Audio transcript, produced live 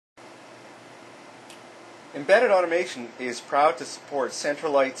Embedded Automation is proud to support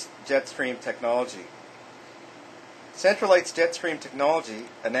CentraLite's JetStream technology. CentraLite's JetStream technology,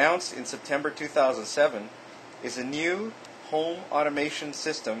 announced in September 2007, is a new home automation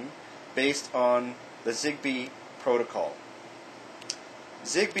system based on the Zigbee protocol.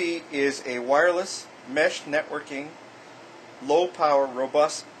 Zigbee is a wireless, mesh networking, low-power,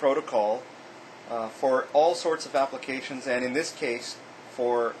 robust protocol for all sorts of applications, and in this case,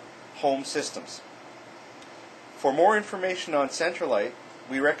 for home systems. For more information on CentraLite,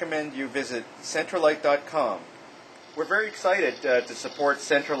 we recommend you visit CentraLite.com. We're very excited to support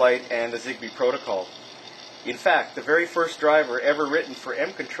CentraLite and the Zigbee protocol. In fact, the very first driver ever written for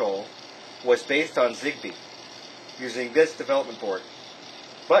mControl was based on Zigbee, using this development board.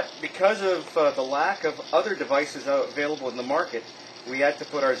 But because of the lack of other devices available in the market, we had to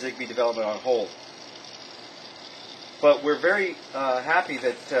put our Zigbee development on hold. But we're very happy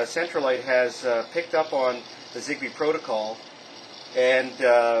that CentraLite has picked up on the Zigbee protocol, and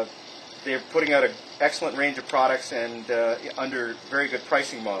they're putting out an excellent range of products and under very good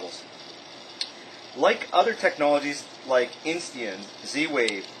pricing models. Like other technologies like Insteon,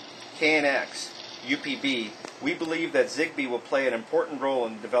 Z-Wave, KNX, UPB, we believe that Zigbee will play an important role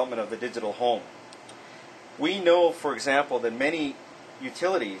in the development of the digital home. We know, for example, that many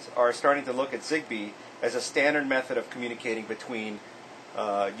utilities are starting to look at Zigbee as a standard method of communicating between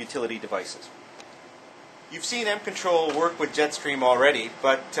utility devices. You've seen mControl work with JetStream already,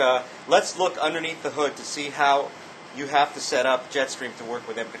 but let's look underneath the hood to see how you have to set up JetStream to work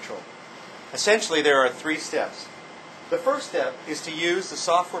with mControl. Essentially, there are 3 steps. The first step is to use the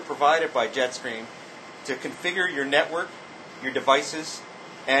software provided by JetStream to configure your network, your devices,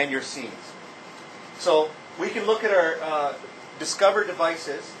 and your scenes. So we can look at our discover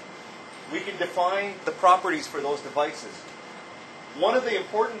devices. We can define the properties for those devices. One of the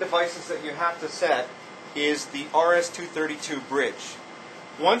important devices that you have to set is the RS-232 bridge.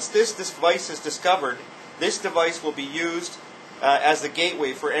 Once this device is discovered, this device will be used as the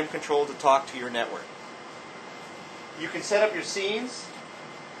gateway for mControl to talk to your network. You can set up your scenes.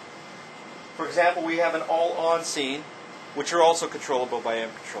 For example, we have an all-on scene, which are also controllable by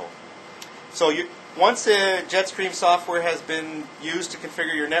mControl. So once the JetStream software has been used to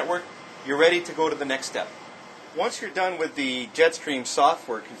configure your network, you're ready to go to the next step. Once you're done with the JetStream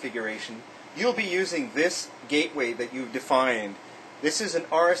software configuration, you'll be using this gateway that you've defined. This is an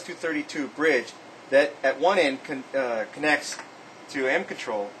RS-232 bridge that at one end connects to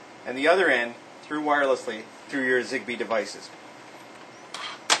mControl and the other end through wirelessly through your Zigbee devices.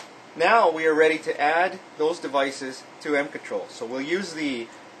 Now we are ready to add those devices to mControl. So we'll use the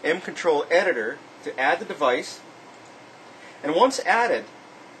mControl editor to add the device, and once added,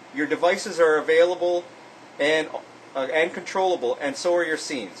 your devices are available and controllable, and so are your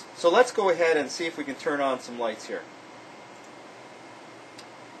scenes. So let's go ahead and see if we can turn on some lights here.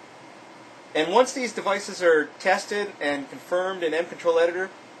 And once these devices are tested and confirmed in mControl Editor,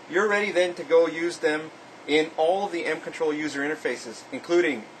 you're ready then to go use them in all of the mControl user interfaces,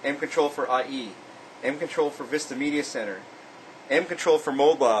 including mControl for IE, mControl for Vista Media Center, mControl for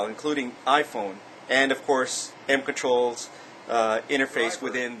mobile, including iPhone, and of course mControl's interface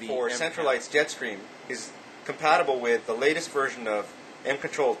within the CentraLite's JetStream is compatible with the latest version of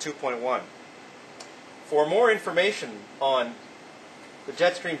mControl 2.1. For more information on the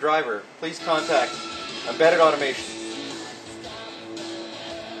JetStream driver, please contact Embedded Automation.